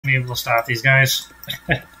Be able to stop these guys.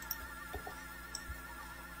 At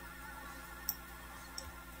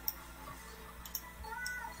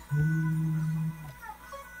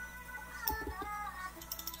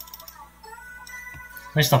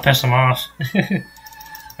least I'll piss them off.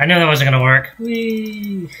 I knew that wasn't gonna work.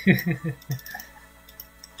 Whee!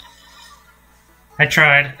 I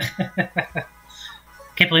tried.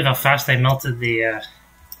 Can't believe how fast they melted the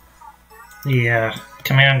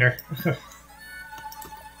commander.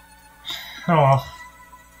 Oh well.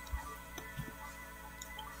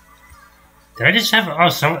 Did I just have? Oh,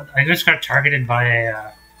 so I just got targeted by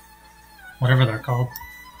a whatever they're called.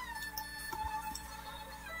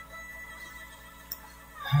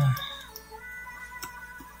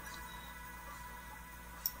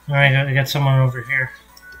 Alright, I got someone over here.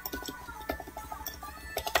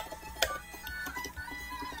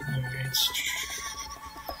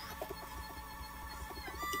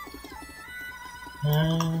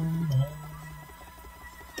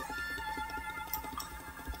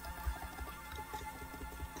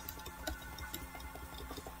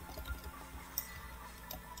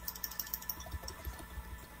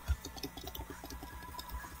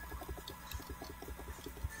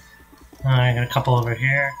 I got a couple over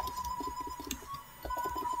here.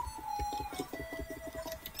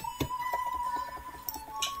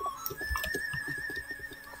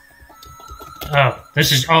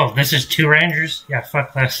 This is two rangers? Yeah,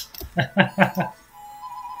 fuck this.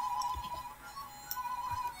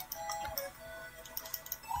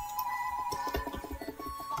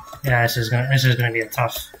 Yeah, this is gonna be a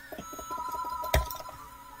tough.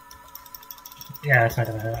 Yeah, it's not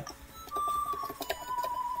gonna hurt.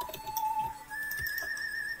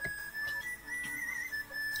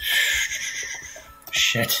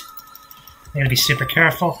 Shit. I gotta be super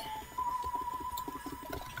careful.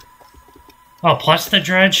 Oh, plus the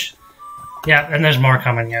dredge? Yeah, and there's more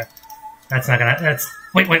coming, yeah. That's not gonna... That's...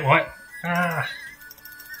 Wait, what? Ah.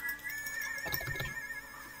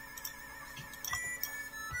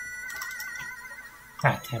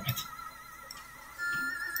 Ah, damn it.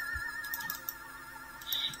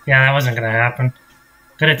 Yeah, that wasn't gonna happen.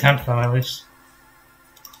 Good attempt, though, at least.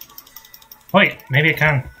 Wait, maybe it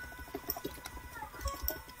can.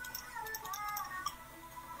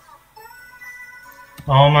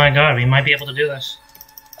 Oh my god, we might be able to do this.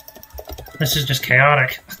 This is just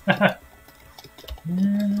chaotic. There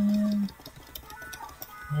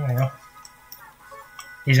we go.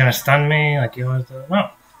 He's gonna stun me like he was the... No.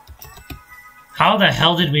 How the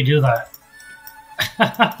hell did we do that?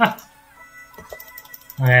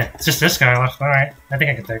 Okay, it's just this guy left. Alright, I think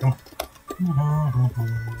I can take him.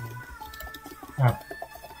 Oh.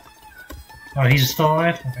 Oh, he's still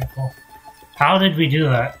alive? Okay, cool. How did we do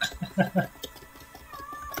that?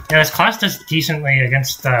 Yeah, this class does decently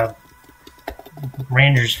against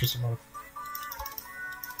Rangers for some reason.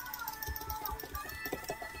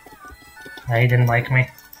 He didn't like me.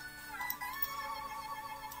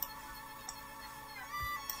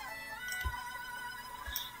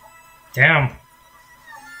 Damn.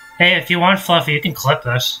 Hey, if you want Fluffy, you can clip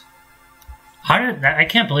this. How did that? I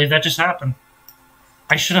can't believe that just happened.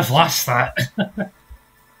 I should have lost that.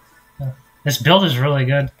 This build is really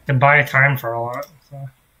good. You can buy time for a lot. So.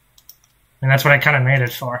 And that's what I kind of made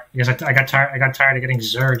it for, because I got tired of getting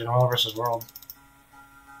zerged in All vs. World.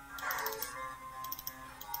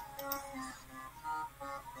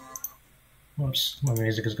 Whoops, my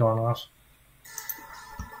music is going off.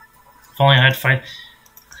 If only I had fight.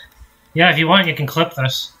 Yeah, if you want, you can clip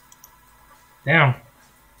this. Damn,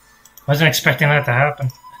 wasn't expecting that to happen.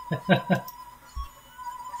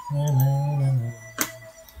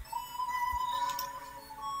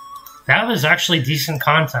 That was actually decent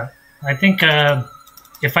content. I think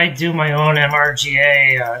if I do my own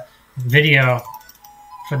MRGA video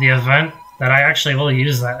for the event, that I actually will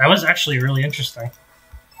use that. That was actually really interesting.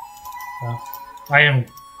 I am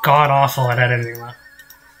god-awful at editing that.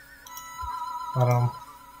 But, I'm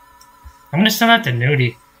gonna send that to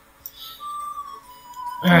Nudie.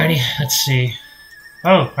 Alrighty, let's see.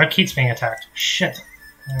 Oh, our Keat's being attacked. Shit.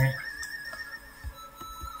 Alright.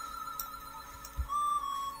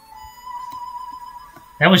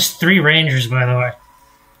 That was 3 Rangers, by the way.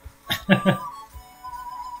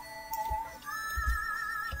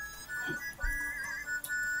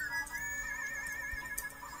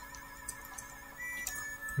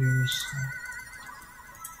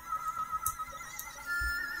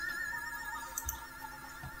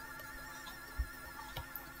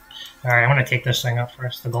 Alright, I'm gonna take this thing up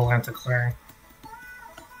first, the Golanta clearing.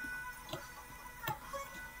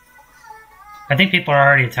 I think people are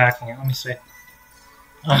already attacking it. Let me see.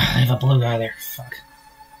 Oh, I have a blue guy there. Fuck.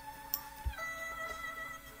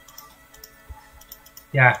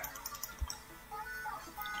 Yeah.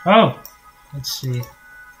 Oh! Let's see.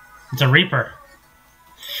 It's a Reaper.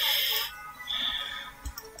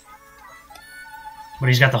 But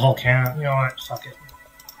he's got the whole can. You know what? Fuck it.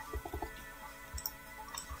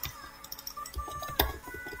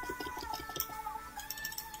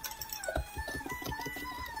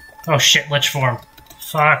 Oh shit, Lich form.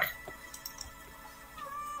 Fuck.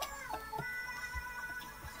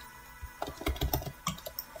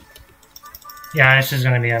 Yeah, this is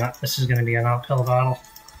gonna be an uphill battle.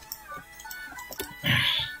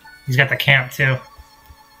 He's got the camp too.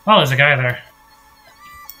 Oh, there's a guy there.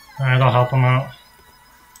 Alright, I'll help him out.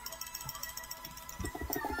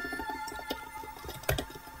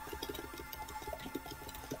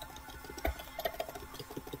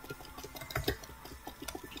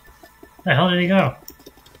 Where the hell did he go?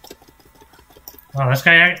 Oh, this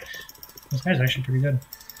guy's actually pretty good.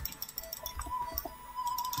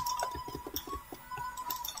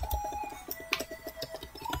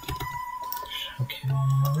 Okay.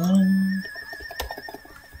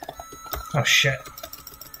 Oh shit.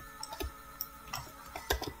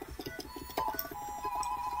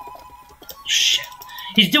 Shit.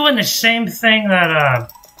 He's doing the same thing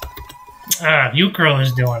that Yukro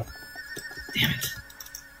is doing. Damn it.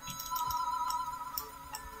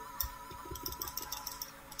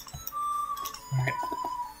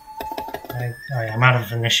 I'm out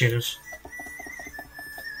of initiative.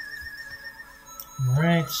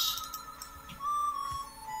 Alright.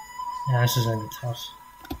 Yeah, this is gonna be tough.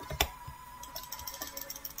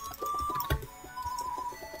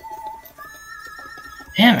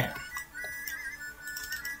 Damn it!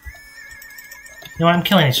 You know what, I'm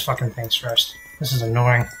killing these fucking things first. This is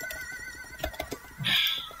annoying.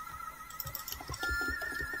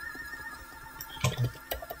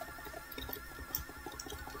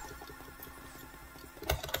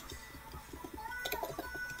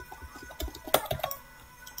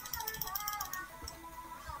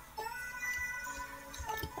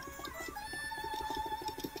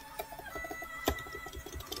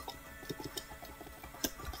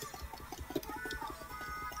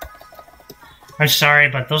 I'm sorry,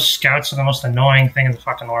 but those scouts are the most annoying thing in the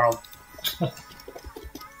fucking world.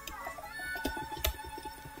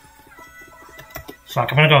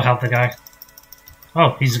 Fuck, I'm gonna go help the guy.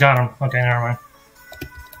 Oh, he's got him. Okay, never mind.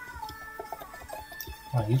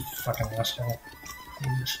 Oh, you fucking asshole.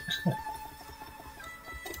 Jesus.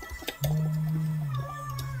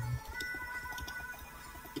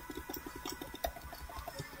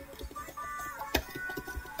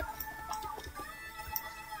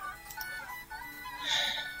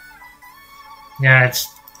 Yeah, it's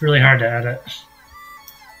really hard to edit.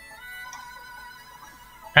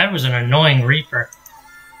 That was an annoying Reaper.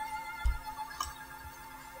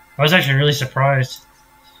 I was actually really surprised.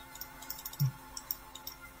 I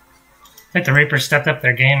think the Reaper stepped up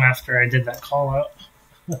their game after I did that call out.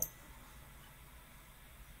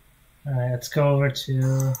 Alright, let's go over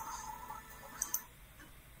to...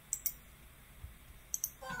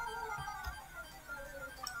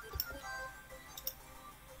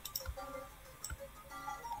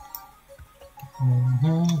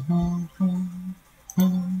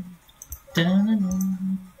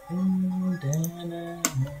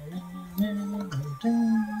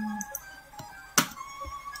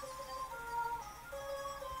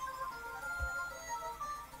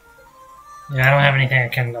 Yeah, I don't have anything I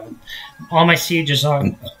can... all my siege is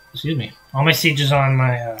on... excuse me. All my siege is on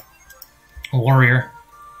my warrior.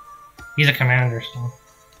 He's a commander, so...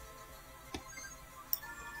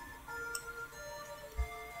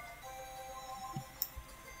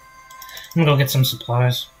 I'm gonna go get some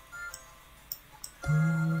supplies.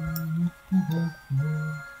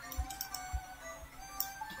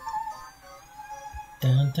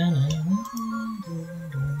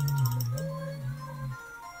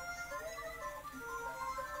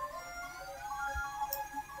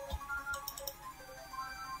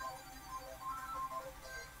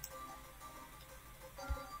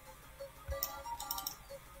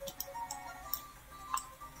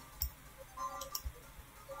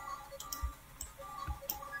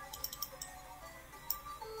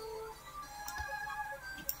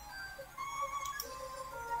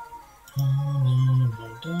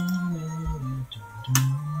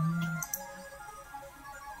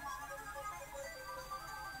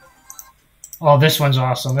 Oh, this one's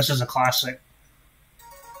awesome. This is a classic.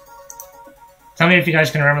 Tell me if you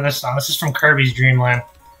guys can remember this song. This is from Kirby's Dream Land.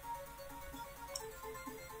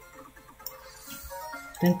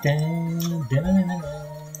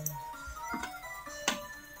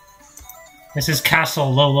 This is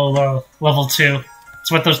Castle Low, Low, Low, level 2.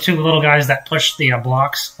 It's with those two little guys that push the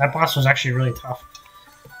blocks. That boss was actually really tough.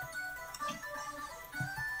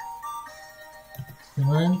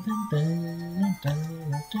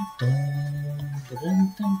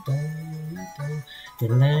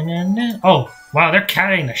 Oh, wow, they're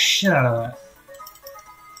catting the shit out of that.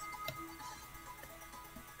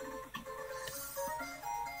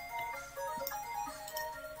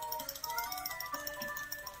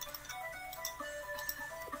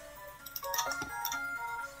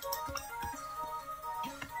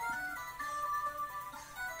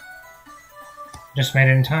 Just made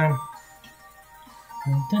it in time.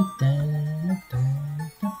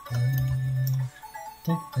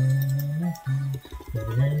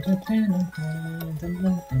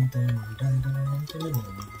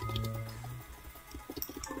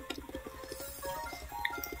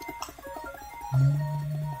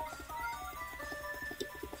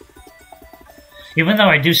 Even though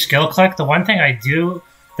I do skill click, the one thing I do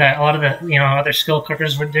that a lot of the other skill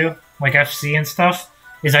clickers would do, like FC and stuff,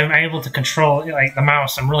 is I'm able to control like the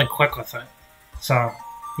mouse. I'm really quick with it. So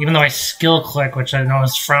even though I skill click, which I know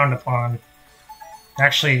is frowned upon, it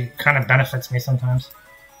actually kind of benefits me sometimes.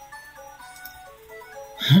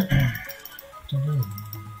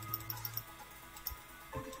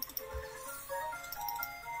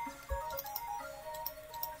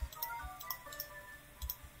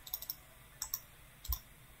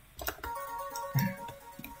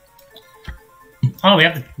 Oh,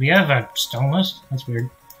 we have a stone list? That's weird.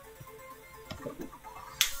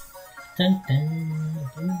 Dun, dun,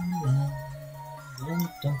 dun, dun, dun,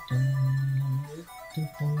 dun, dun,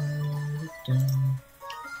 dun.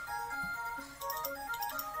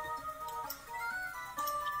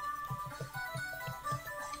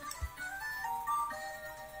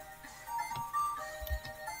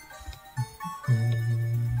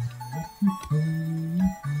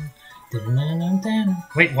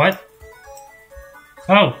 Wait, what?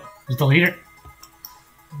 Oh, is the leader?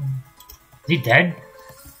 Is he dead?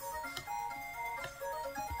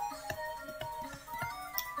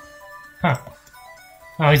 Huh.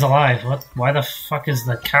 Oh, he's alive. What? Why the fuck is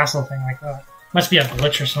the castle thing like that? Must be a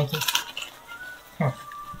glitch or something. Huh.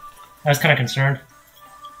 I was kind of concerned.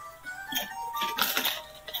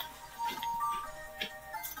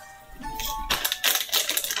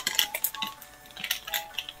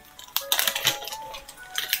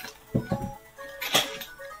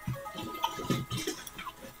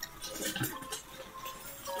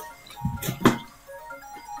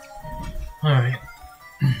 Alright.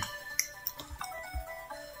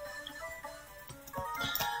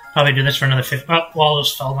 Probably do this for another 50. Oh, wall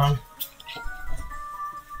just fell down.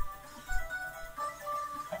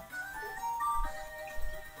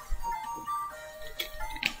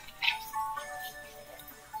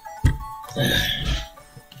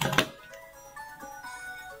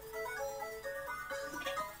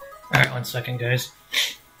 Alright, 1 second, guys.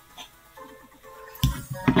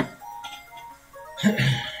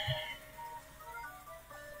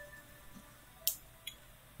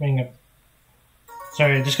 Ring up.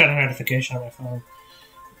 Sorry, I just got a notification on my phone.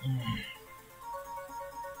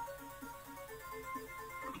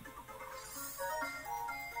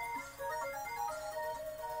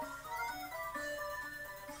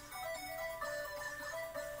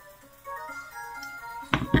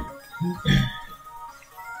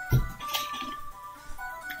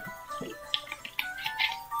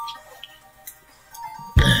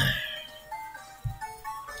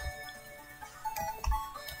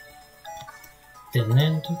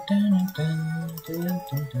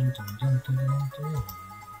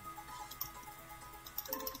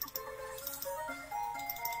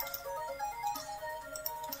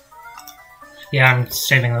 Yeah, I'm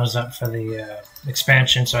saving those up for the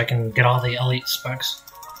expansion so I can get all the elite specs.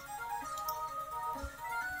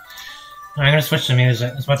 I'm going to switch to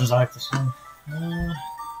music as much as I like the song.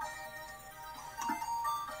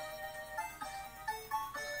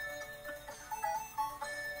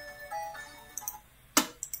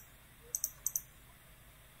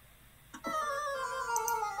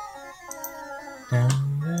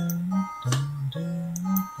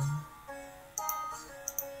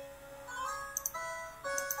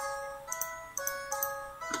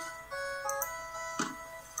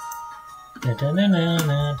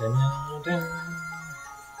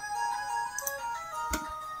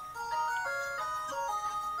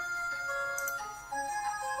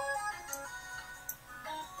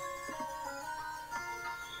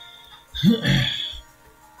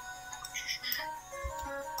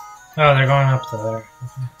 Oh, they're going up there.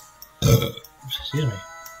 Okay. Excuse me.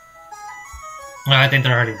 Oh, I think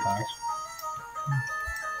they're already back.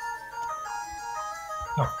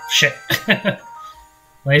 Oh, shit.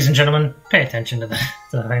 Ladies and gentlemen, pay attention to the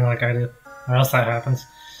thing like I do, or else that happens.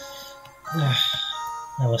 That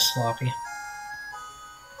was sloppy.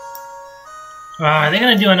 Are they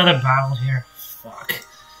gonna do another battle here? Fuck.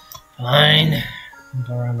 Fine. I'll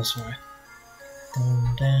go around this way.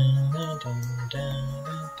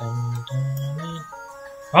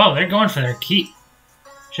 Oh, they're going for their keep.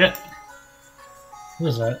 Shit. Who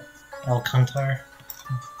is that? Alcantar.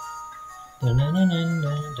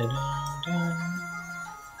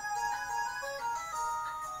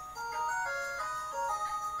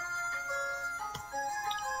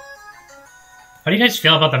 How do you guys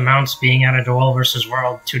feel about the mounts being at a duel versus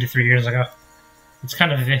world 2 to 3 years ago? It's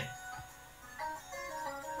kind of...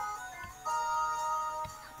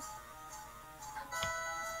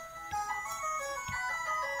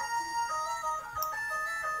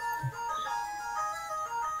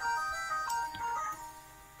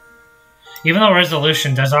 Even though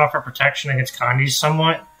Resolution does offer protection against Kandis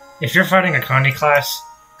somewhat, if you're fighting a Kandi class,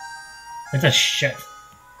 it's a shit.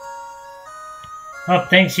 Oh,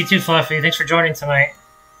 thanks, you too, Fluffy. Thanks for joining tonight.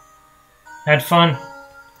 Had fun.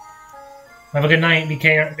 Have a good night. Be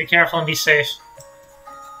careful and be safe.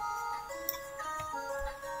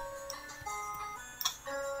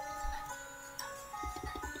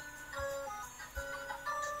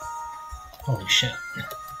 Holy shit.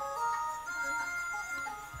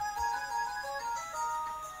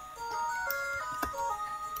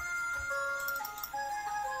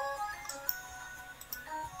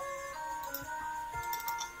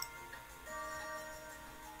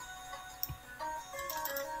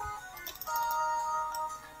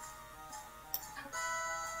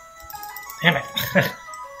 Damn it. That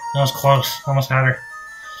was close. Almost had her.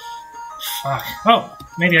 Fuck. Oh,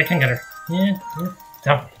 maybe I can get her. Yeah.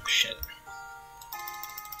 Oh, shit.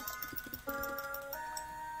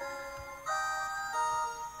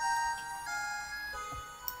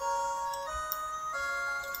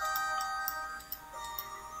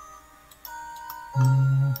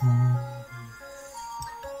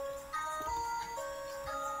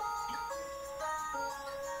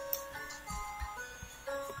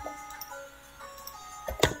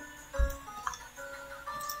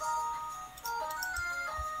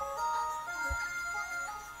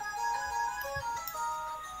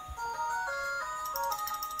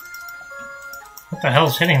 What the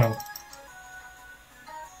hell's hitting them?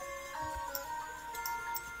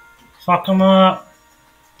 Fuck them up!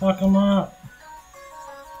 Fuck them up!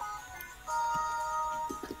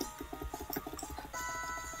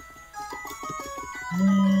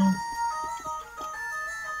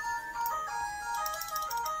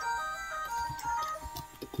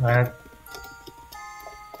 That.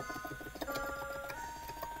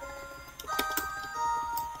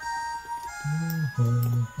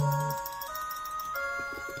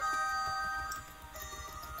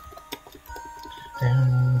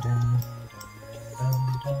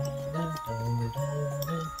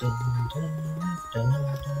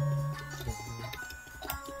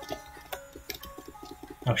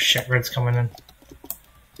 Oh shit, red's coming in.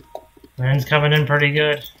 Red's coming in pretty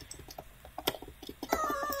good.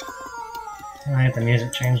 I get the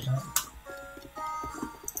music changed up.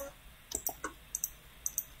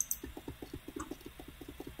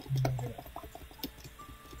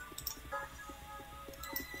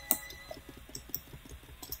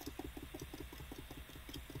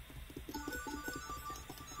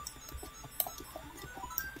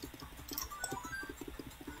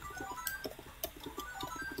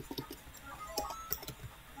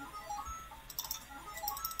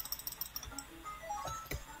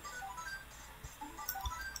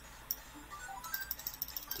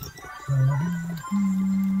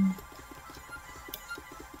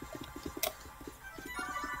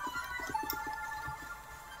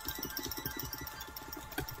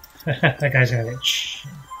 That guy's gonna get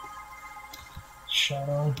shot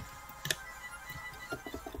on.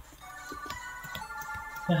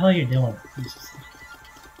 What the hell are you doing? Jesus.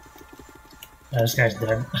 Oh, this guy's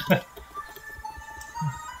dead.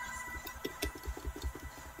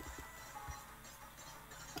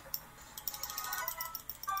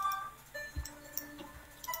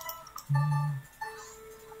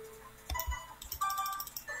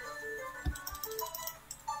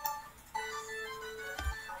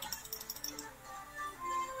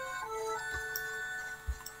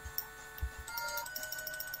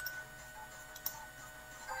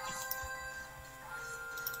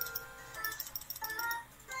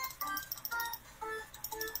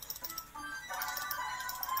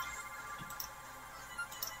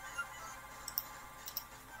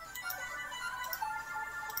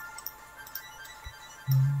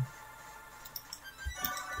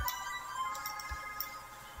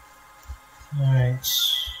 Alright.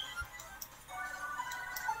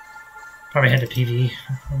 Probably head to PV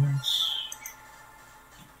performance.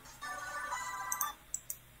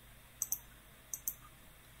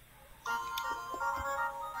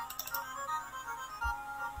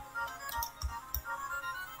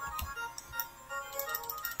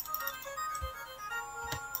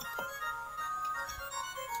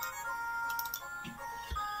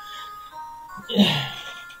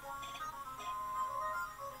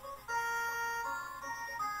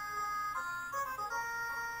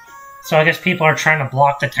 So I guess people are trying to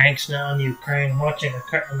block the tanks now in Ukraine. I'm watching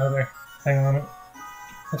another thing on it.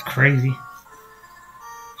 That's crazy.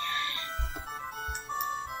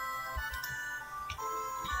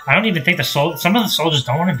 I don't even think some of the soldiers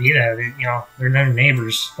don't want to be there. They're their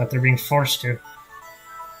neighbors, but they're being forced to.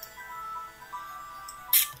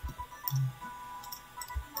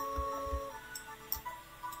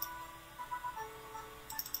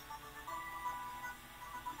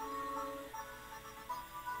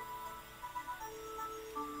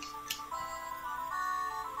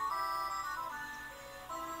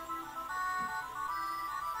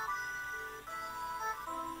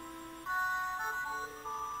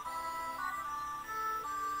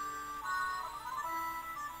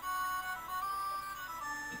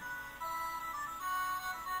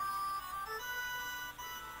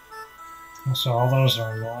 So all those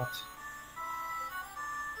are unlocked.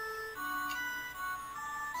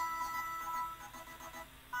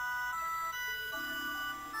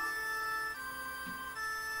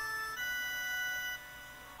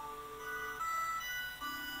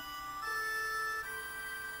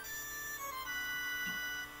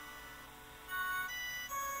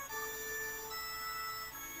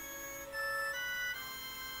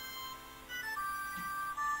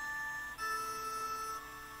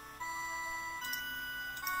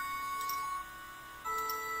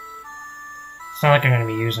 It's not like I'm going to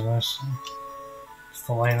be using this. It's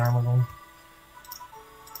the light armor one.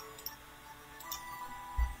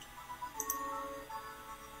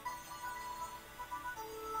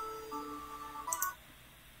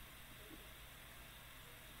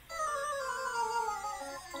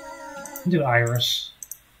 I'll do Iris.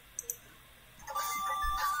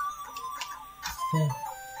 Yeah.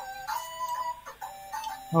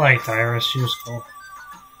 I liked Iris, she was cool.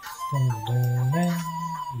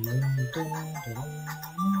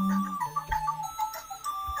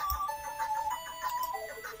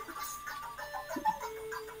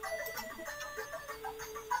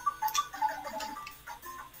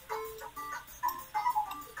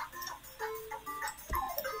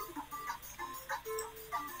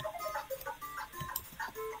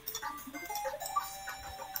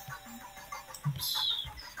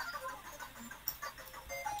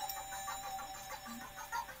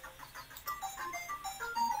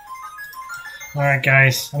 Alright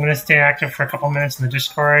guys, I'm going to stay active for a couple minutes in the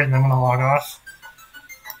Discord and then I'm going to log off.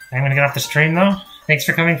 I'm going to get off the stream though. Thanks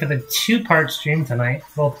for coming for the 2-part stream tonight,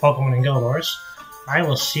 both Pokemon and Guild Wars. I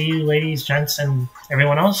will see you ladies, gents, and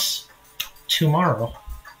everyone else tomorrow.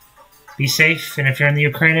 Be safe, and if you're in the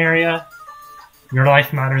Ukraine area, your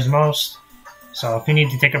life matters most. So if you need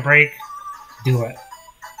to take a break, do it.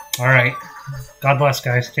 Alright. God bless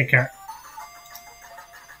guys. Take care.